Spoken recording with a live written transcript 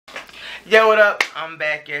Yo, what up? I'm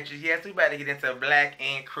back at you. Yes, we about to get into Black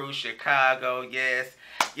Ink Crew Chicago. Yes,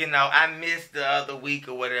 you know, I missed the other week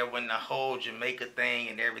or whatever when the whole Jamaica thing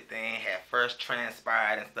and everything had first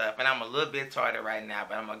transpired and stuff. And I'm a little bit tired right now,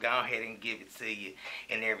 but I'm going to go ahead and give it to you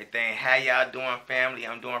and everything. How y'all doing, family?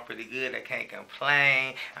 I'm doing pretty good. I can't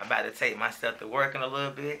complain. I'm about to take myself to work in a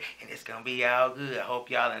little bit, and it's going to be all good. I hope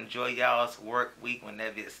y'all enjoy y'all's work week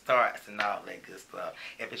whenever it starts and all that good stuff.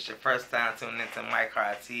 If it's your first time tuning into My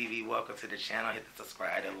Car TV, welcome to the channel. Hit the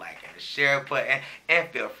subscribe, the like, and the share button, and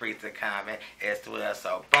feel free to comment as well.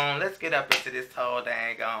 So, boom, let's get up into this whole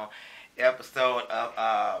dang on episode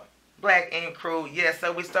of Black Ink Crew. Yeah,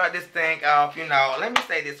 so we start this thing off, you know, let me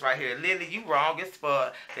say this right here. Lily, you wrong as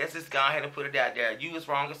fuck. Let's just go ahead and put it out there. You was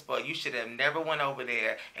wrong as fuck. You should have never went over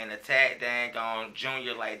there and attacked dang on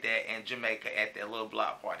Junior like that in Jamaica at that little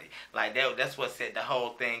block party. Like, that's what set the whole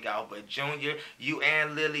thing off. But Junior, you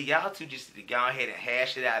and Lily, y'all two just need to go ahead and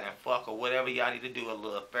hash it out and fuck or whatever y'all need to do. A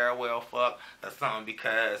little farewell fuck or something,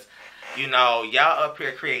 because you know, y'all up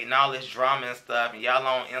here creating all this drama and stuff, and y'all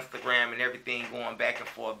on Instagram and everything going back and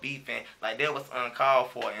forth beefing like that was uncalled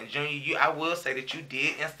for. And Junior, I will say that you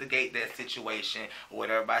did instigate that situation or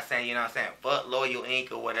whatever by saying, you know what I'm saying, fuck Loyal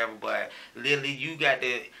Ink or whatever. But Lily, you got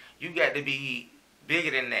to be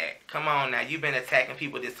bigger than that. Come on now, you've been attacking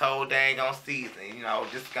people this whole dang on season. You know,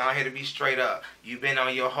 just go ahead and be straight up. You've been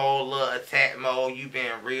on your whole little attack mode. You've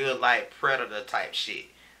been real like predator type shit.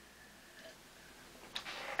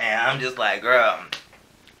 And I'm just like, girl,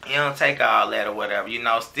 you don't take all that or whatever. You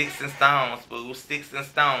know, sticks and stones, boo. Sticks and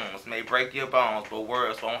stones may break your bones, but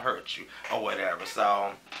words won't hurt you or whatever. So,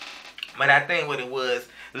 but I think what it was,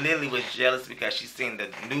 Lily was jealous because she seen the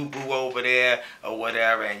new boo over there or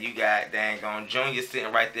whatever, and you got dang on Junior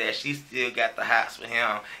sitting right there. She still got the hots with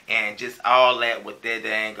him, and just all that with that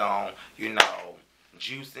dang on, you know,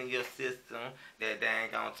 juice in your system, that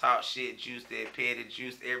dang on talk shit juice, that petty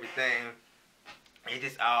juice, everything. It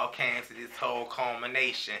just all came to this whole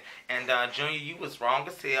culmination. And Junior, you was wrong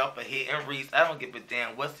as hell for hitting Reese. I don't give a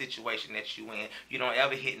damn what situation that you in. You don't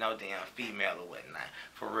ever hit no damn female or whatnot.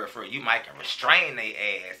 For real. You might can restrain their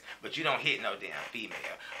ass, but you don't hit no damn female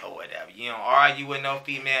or whatever. You don't argue with no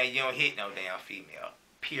female. You don't hit no damn female.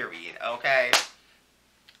 Period. Okay?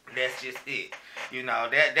 That's just it. You know,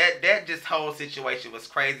 that just whole situation was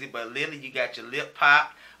crazy. But Lily, you got your lip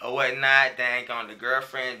pop or whatnot, dang on the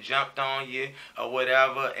girlfriend jumped on you or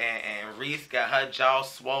whatever, and Reese got her jaw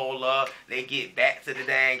swole up. They get back to the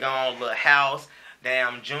dang on little house.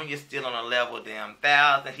 Damn, Junior still on a level damn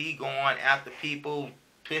 1,000. He going after people,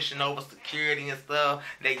 pushing over security and stuff.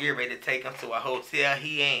 They get ready to take him to a hotel.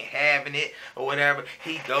 He ain't having it or whatever.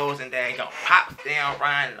 He goes and dang on pops down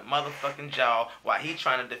Ryan in the motherfucking jaw while he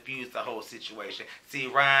trying to defuse the whole situation. See,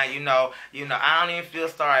 Ryan, you know, I don't even feel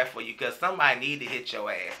sorry for you, because somebody need to hit your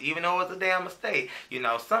ass. Even though it's a damn mistake, you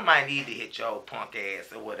know, somebody need to hit your old punk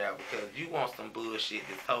ass or whatever, because you want some bullshit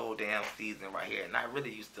this whole damn season right here. And I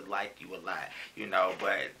really used to like you a lot, you know,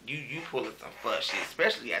 but you pulling some fuck shit,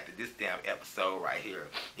 especially after this damn episode right here.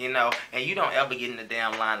 You know, and you don't ever get in the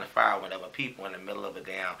damn line of fire whenever people in the middle of a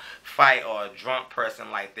damn fight or a drunk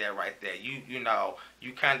person like that right there. You know,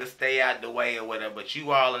 you kind of stay out the way or whatever, but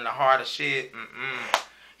you all in the heart of shit,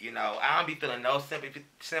 you know, I don't be feeling no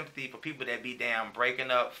sympathy for people that be damn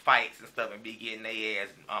breaking up fights and stuff and be getting their ass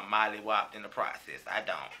mollywopped in the process. I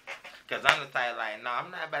don't. Because I'm the type like, no,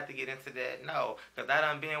 I'm not about to get into that. No. Because I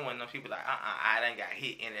done been one of them people like, I done got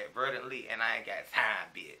hit inadvertently and I ain't got time,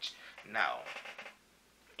 bitch. No.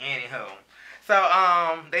 Anywho,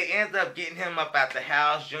 so they end up getting him up out the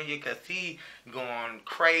house, Junior, because he going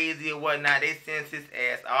crazy or whatnot. They sends his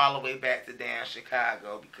ass all the way back to damn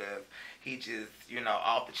Chicago because he just, you know,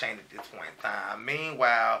 off the chain at this point in time.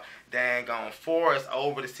 Meanwhile, dang on Forrest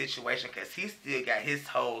over the situation because he still got his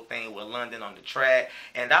whole thing with London on the track.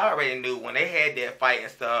 And I already knew when they had that fight and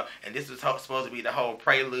stuff, and this was supposed to be the whole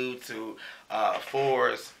prelude to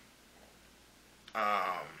Forrest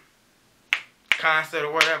concert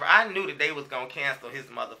or whatever, I knew that they was gonna cancel his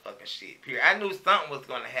motherfucking shit. Period. I knew something was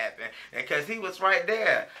gonna happen because he was right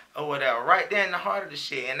there or whatever, right there in the heart of the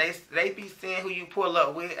shit. And they be seeing who you pull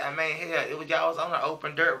up with. I mean, hell, it was y'all was on an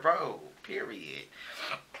open dirt road. Period.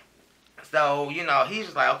 So, you know, he's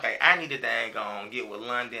just like, okay, I need to dang on get with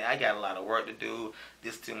London. I got a lot of work to do.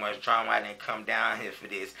 This too much drama. I didn't come down here for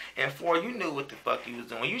this. And for you knew what the fuck you was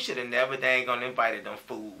doing. You should have never dang on invited them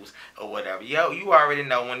fools or whatever. Yo, you already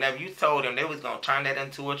know whenever you told them they was going to turn that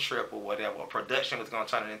into a trip or whatever. Or production was going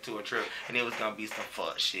to turn it into a trip. And it was going to be some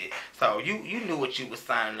fuck shit. So you knew what you was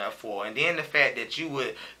signing up for. And then the fact that you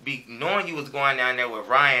would be knowing you was going down there with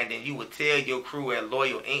Ryan, then you would tell your crew at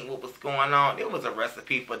Loyal Ink what was going on. It was a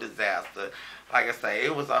recipe for disaster. like I say,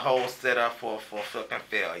 it was a whole setup for fucking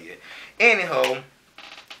failure. Anyhow,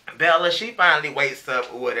 Bella, she finally wakes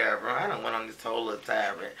up or whatever. I done went on this whole little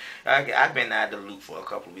tirade. I've been out of the loop for a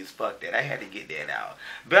couple of weeks. Fuck that. I had to get that out.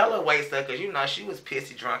 Bella wakes up because, you know, she was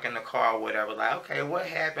pissy drunk in the car or whatever. Like, okay, what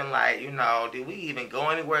happened? Like, you know, did we even go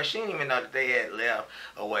anywhere? She didn't even know that they had left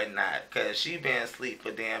or whatnot because she been asleep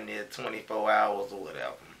for damn near 24 hours or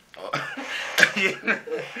whatever. You know?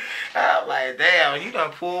 I'm like, damn, you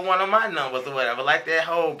done pulled one of my numbers or whatever. Like that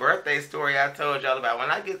whole birthday story I told y'all about.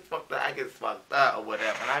 When I get fucked up, I get fucked up or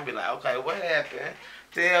whatever. And I be like, okay, what happened?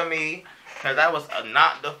 Tell me. Because I was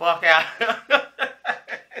knocked the fuck out.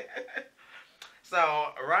 So,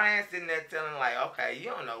 Ryan sitting there telling like, okay, you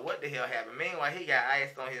don't know what the hell happened. Meanwhile, he got ice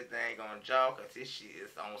on his dang on jaw because his shit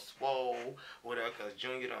is on swole, whatever, because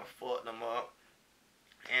Junior done fucked them up.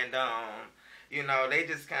 And, you know, they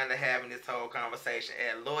just kind of having this whole conversation.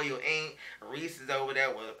 At Loyal Inc., Reese is over there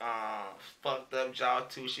with fucked up jaw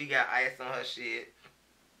too. She got ice on her shit.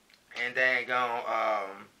 And dang on,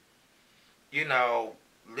 you know,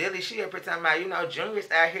 Lily, she up here talking about, you know, Junior's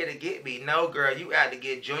out here to get me. No, girl, you out to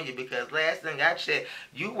get Junior because last thing I checked,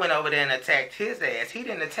 you went over there and attacked his ass. He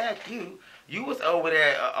didn't attack you. You was over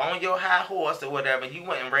there on your high horse or whatever. You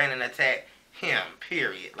went and ran and attacked him,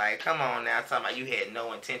 period. Like, come on now, talking about you had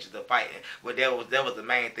no intention of fighting. But that was the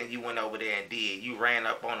main thing you went over there and did. You ran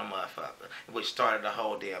up on a motherfucker, which started the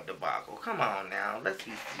whole damn debacle. Come on now, let's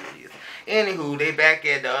be serious. Anywho, they back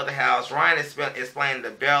at the other house. Ryan is explaining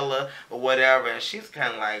to Bella or whatever, and she's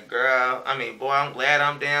kind of like, girl, I mean, boy, I'm glad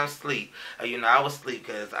I'm damn asleep. You know, I was asleep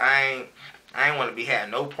because I ain't want to be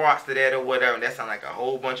having no parts to that or whatever. That sound like a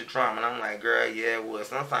whole bunch of drama. And I'm like, girl, yeah, well,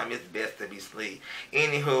 sometimes it's best to be asleep.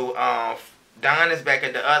 Anywho, Don is back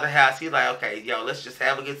at the other house. He's like, okay, yo, let's just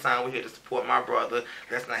have a good time. We're here to support my brother.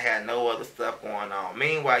 Let's not have no other stuff going on.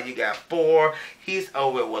 Meanwhile, you got Four. He's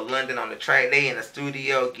over with London on the track. They in the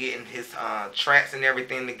studio getting his tracks and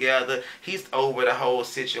everything together. He's over the whole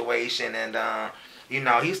situation. And, you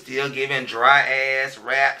know, he's still giving dry ass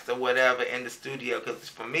raps or whatever in the studio. Because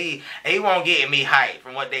for me, he won't get me hyped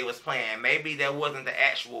from what they was playing. Maybe that wasn't the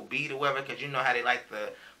actual beat or whatever. Because you know how they like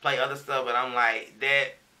to play other stuff. But I'm like,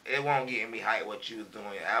 that... it won't get me hyped what you was doing.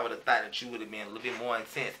 I would have thought that you would have been a little bit more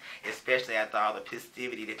intense, especially after all the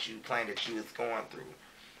festivity that you claimed that you was going through.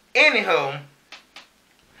 Anywho,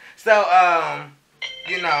 so,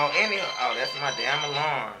 you know, oh, that's my damn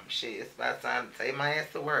alarm. Shit, it's about time to take my ass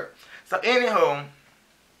to work. So, anywho,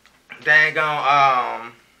 dang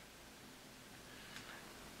on,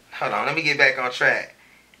 hold on, let me get back on track.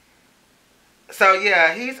 So,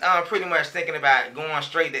 yeah, he's pretty much thinking about going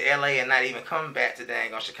straight to LA and not even coming back to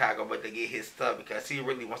dang on Chicago, but to get his stuff because he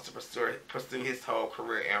really wants to pursue his whole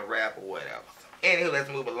career in rap or whatever. So, anywho, let's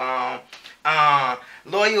move along.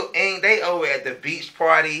 Loyal Inc., they over at the beach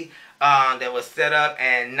party that was set up,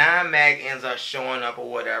 and 9Mag ends up showing up or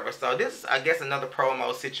whatever. So, this is, I guess, another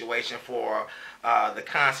promo situation for the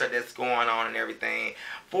concert that's going on and everything.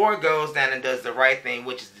 Ford goes down and does the right thing,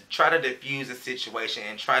 which is to try to defuse the situation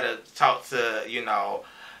and try to talk to, you know,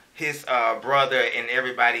 his brother and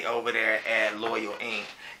everybody over there at Loyal Inc.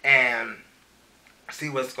 and see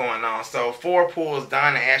what's going on. So Ford pulls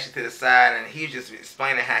Don and Ashley to the side, and he's just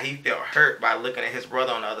explaining how he felt hurt by looking at his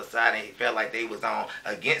brother on the other side, and he felt like they was on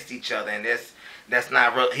against each other, and that's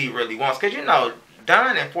not what he really wants. Because, you know,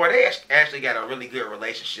 Don and Ford, they actually got a really good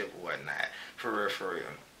relationship or whatnot. For real, for real.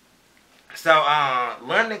 So,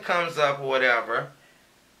 London comes up or whatever.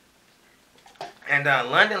 And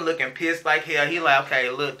London looking pissed like hell. He like,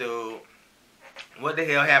 okay, look, dude. What the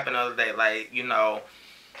hell happened the other day? Like, you know,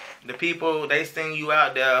 the people, they send you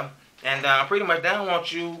out there. And pretty much they don't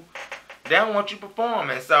want you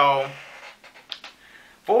performing. So,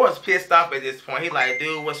 Ford's pissed off at this point. He like,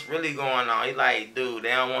 dude, what's really going on? He like, dude, they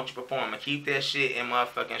don't want you performing. Keep that shit in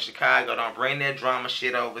motherfucking Chicago. Don't bring that drama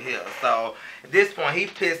shit over here. So, at this point, he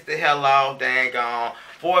pissed the hell off, dang on.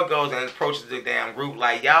 Ford goes and approaches the damn group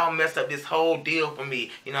like, y'all messed up this whole deal for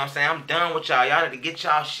me. You know what I'm saying? I'm done with y'all. Y'all need to get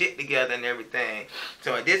y'all shit together and everything.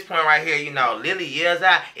 So, at this point right here, you know, Lily yells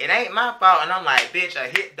out, it ain't my fault. And I'm like, bitch, a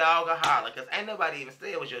hit dog or holler. Because ain't nobody even said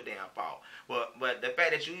it was your damn fault. But the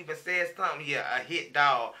fact that you even said something, yeah, a hit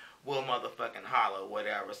dog will motherfucking holler or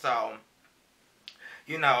whatever. So,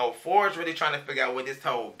 you know, Ford's really trying to figure out what this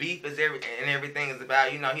whole beef is and everything is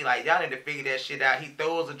about. You know, he like, y'all need to figure that shit out. He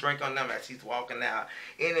throws a drink on them as he's walking out.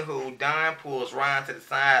 Anywho, Don pulls Ryan to the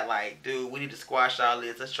side like, dude, we need to squash all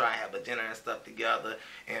this. Let's try and have a dinner and stuff together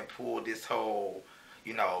and pull this whole,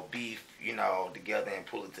 you know, beef, you know, together and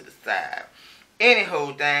pull it to the side.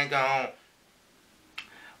 Anywho, dang on.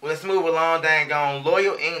 let's move along. Dang on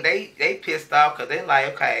Loyal Inc. They pissed off because they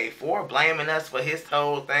like, okay, for blaming us for his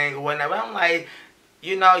whole thing or whatever. I'm like,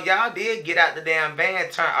 you know, y'all did get out the damn van,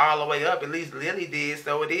 turn all the way up. At least Lily did,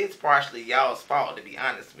 so it is partially y'all's fault, to be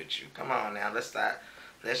honest with you. Come on now, let's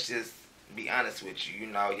just be honest with you.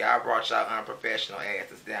 You know, y'all brought y'all unprofessional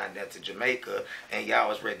asses down there to Jamaica, and y'all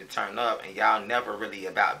was ready to turn up, and y'all never really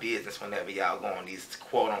about business whenever y'all go on these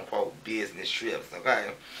quote-unquote business trips,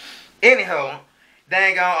 okay? Anyhow,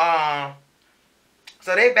 dang on,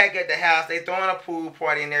 so they back at the house. They throwing a pool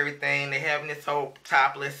party and everything. They having this whole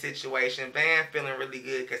topless situation. Van feeling really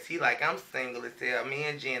good because he like, I'm single as hell. Me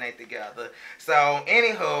and Jen ain't together. So,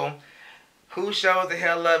 anywho, who shows the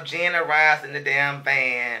hell up? Jen arrives in the damn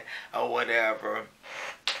van or whatever.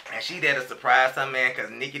 And she there to surprise her man because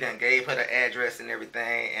Nikki done gave her the address and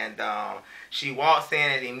everything. And she walks in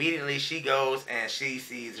and immediately she goes and she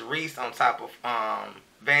sees Reese on top of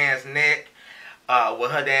Van's neck.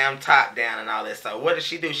 With her damn top down and all that. So what does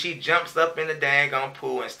she do? She jumps up in the daggone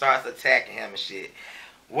pool and starts attacking him and shit.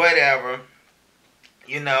 Whatever.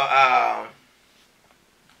 You know,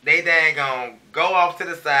 they daggone go off to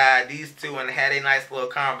the side, these two, and had a nice little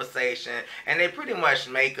conversation. And they pretty much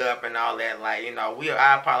make up and all that. Like, you know,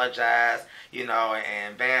 I apologize, you know,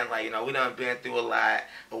 and Van's like, you know, we done been through a lot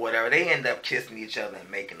or whatever. They end up kissing each other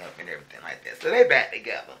and making up and everything like that. So they back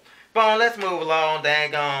together. Boom, let's move along,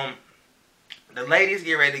 daggone. The ladies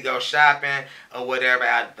get ready to go shopping or whatever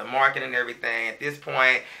out at the market and everything. At this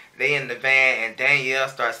point, they in the van and Danielle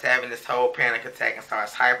starts having this whole panic attack and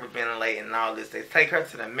starts hyperventilating and all this. They take her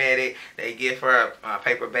to the medic. They give her a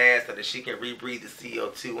paper bag so that she can rebreathe the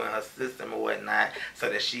CO2 in her system or whatnot so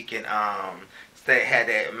that she can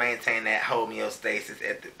maintain that homeostasis.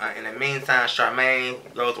 In the meantime, Charmaine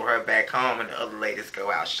goes with her back home and the other ladies go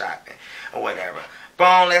out shopping or whatever.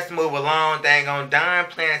 Boom, let's move along. Dang on, Don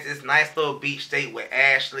plans this nice little beach date with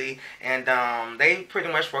Ashley, and they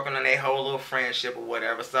pretty much working on their whole little friendship or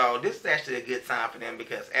whatever. So this is actually a good time for them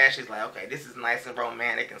because Ashley's like, okay, this is nice and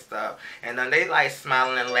romantic and stuff, and they like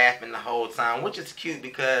smiling and laughing the whole time, which is cute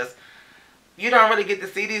because you don't really get to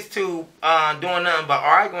see these two doing nothing but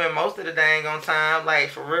arguing most of the dang on time, like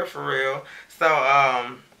for real.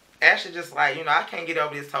 So Ashley just like, you know, I can't get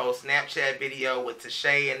over this whole Snapchat video with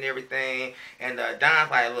Tashay and everything. And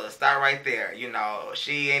Don's like, look, stop right there. You know,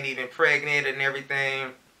 she ain't even pregnant and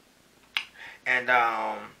everything. And,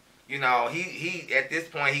 you know, he at this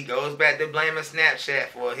point, he goes back to blaming Snapchat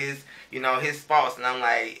for his, you know, his faults. And I'm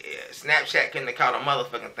like, Snapchat couldn't have caught a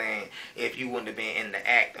motherfucking thing if you wouldn't have been in the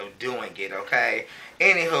act of doing it, okay?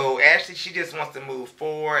 Anywho, Ashley, she just wants to move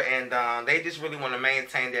forward, and they just really want to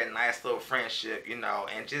maintain that nice little friendship, you know,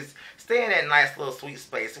 and just stay in that nice little sweet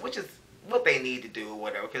space, which is what they need to do or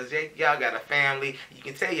whatever, because y'all got a family. You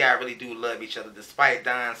can tell y'all really do love each other despite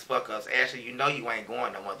Don's fuck-ups. Ashley, you know you ain't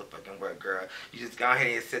going no motherfucking work, girl. You just go ahead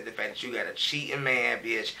and accept the fact that you got a cheating man,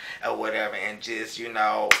 bitch, or whatever, and just, you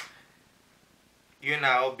know,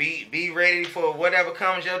 be ready for whatever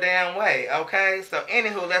comes your damn way, okay? So,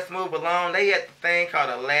 anywho, let's move along. They at the thing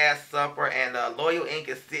called the Last Supper, and Loyal Inc.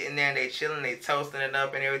 is sitting there, and they chilling, they toasting it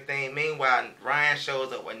up and everything. Meanwhile, Ryan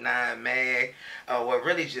shows up with Nine Mag, well,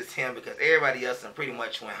 really just him, because everybody else pretty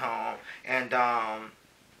much went home. And,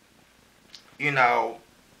 you know,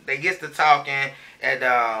 they get to talking, and,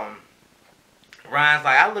 Ryan's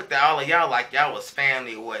like, I looked at all of y'all like y'all was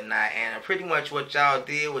family or whatnot, and pretty much what y'all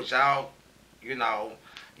did was y'all, you know,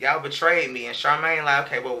 y'all betrayed me. And Charmaine like,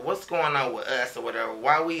 okay, well, what's going on with us or whatever?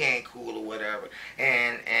 Why we ain't cool or whatever?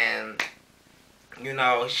 And you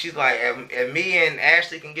know, she's like, if me and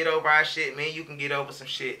Ashley can get over our shit, me and you can get over some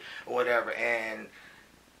shit or whatever. And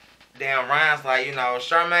damn, Ryan's like, you know,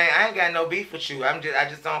 Charmaine, I ain't got no beef with you. I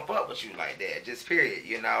just don't fuck with you like that. Just period,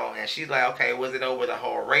 you know. And she's like, okay, was it over the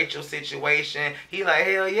whole Rachel situation? He like,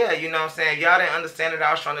 hell yeah, you know what I'm saying? If y'all didn't understand that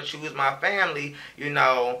I was trying to choose my family, you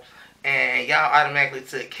know, and y'all automatically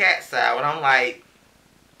took Kat's side. And I'm like,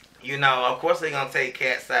 you know, of course they gonna take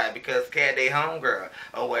Kat's side because Kat they homegirl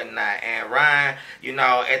or whatnot. And Ryan, you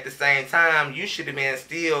know, at the same time, you should have been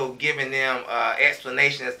still giving them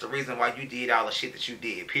explanation as to the reason why you did all the shit that you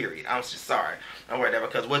did, period. I'm just sorry or whatever,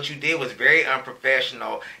 because what you did was very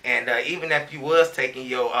unprofessional. And even if you was taking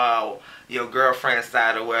your girlfriend's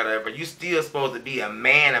side or whatever, you still supposed to be a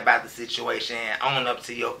man about the situation and own up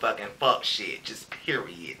to your fucking fuck shit. Just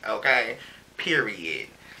period, okay? Period.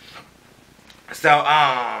 So,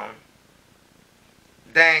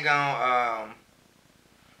 dang on,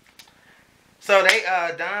 So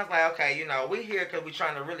Don's like, okay, you know, we here because we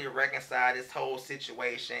trying to really reconcile this whole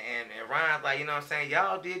situation. And Ryan's like, you know what I'm saying,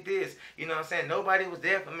 y'all did this. You know what I'm saying, nobody was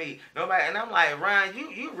there for me. Nobody. And I'm like, Ryan,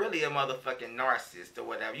 you really a motherfucking narcissist or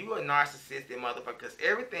whatever. You a narcissistic motherfucker because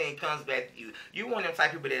everything comes back to you. You one of them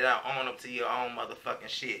type of people that don't own up to your own motherfucking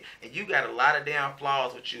shit. And you got a lot of damn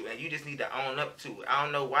flaws with you. And you just need to own up to it. I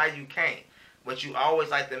don't know why you can't. But you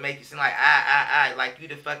always like to make it seem like like you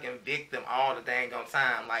the fucking victim all the dang on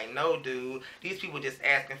time. Like, no, dude. These people just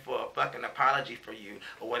asking for a fucking apology for you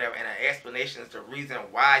or whatever, and an explanation is the reason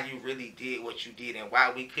why you really did what you did and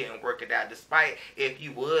why we couldn't work it out. Despite if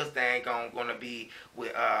you was dang on gonna be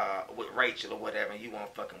with Rachel or whatever, and you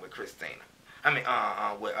weren't fucking with Christina. I mean,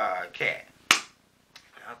 with Kat.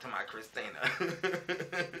 I'm talking about Christina.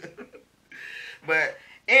 But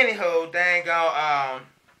anyhow, dang on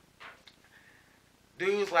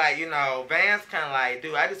dude's like, you know, Van's kind of like,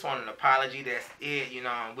 dude, I just want an apology. That's it, you know,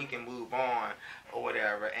 and we can move on or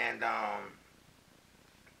whatever. And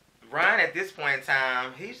Ryan, at this point in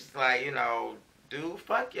time, he's just like, you know, dude,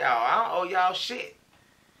 fuck y'all. I don't owe y'all shit.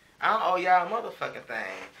 I don't owe y'all a motherfucking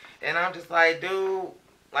thing. And I'm just like, dude,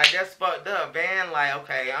 like, that's fucked up. Van, like,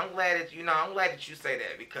 okay, I'm glad that you say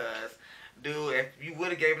that because, dude, if you would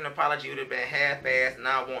have gave an apology, it would have been half-assed, and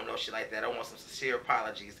I don't want no shit like that. I want some sincere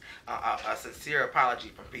apologies, a sincere apology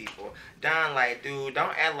from people. Don, like, dude,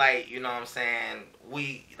 don't act like, you know what I'm saying,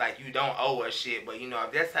 you don't owe us shit, but, you know,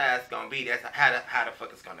 if that's how it's going to be, that's how the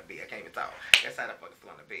fuck it's going to be. I can't even talk. That's how the fuck it's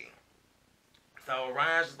going to be. So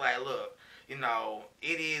Ryan's just like, look, you know,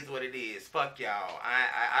 it is what it is. Fuck y'all.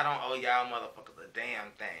 I don't owe y'all motherfuckers a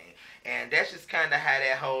damn thing. And that's just kind of how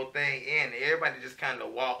that whole thing ended. Everybody just kind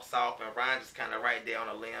of walks off, and Ryan just kind of right there on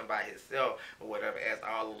a limb by himself or whatever, as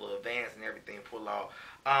all the little vans and everything pull off.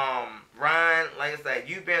 Ryan, like I said,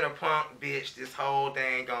 you been a punk bitch this whole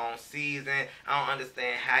dang on season. I don't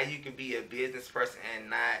understand how you can be a business person and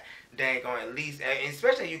not dang on at least, and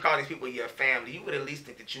especially if you call these people your family, you would at least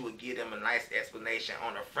think that you would give them a nice explanation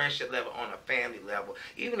on a friendship level, on a family level.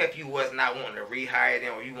 Even if you was not wanting to rehire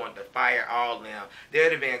them or you wanted to fire all of them, that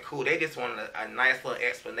would have been cool. They just wanted a nice little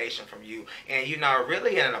explanation from you. And, you know,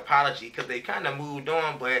 really an apology because they kind of moved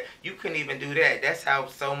on, but you couldn't even do that. That's how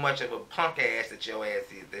so much of a punk ass that your ass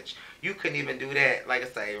is, that you couldn't even do that. Like I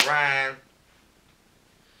say, Ryan,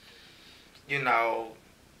 you know,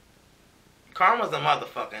 karma's a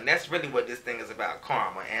motherfucker, and that's really what this thing is about,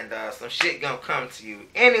 karma. And some shit gonna come to you.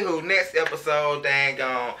 Anywho, next episode, dang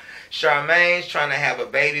on, Charmaine's trying to have a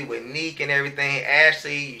baby with Neek and everything.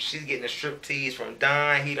 Ashley, she's getting a strip tease from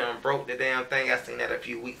Don. He done broke the damn thing. I seen that a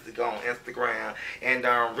few weeks ago on Instagram. And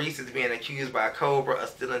Reese is being accused by Cobra of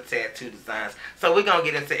stealing tattoo designs. So we're gonna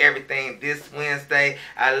get into everything this Wednesday.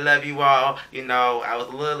 I love you all. You know, I was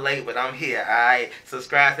a little late, but I'm here. Alright,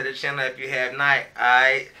 subscribe to the channel if you have not.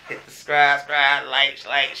 Alright, hit the subscribe, like,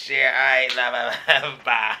 share. Alright,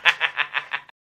 bye.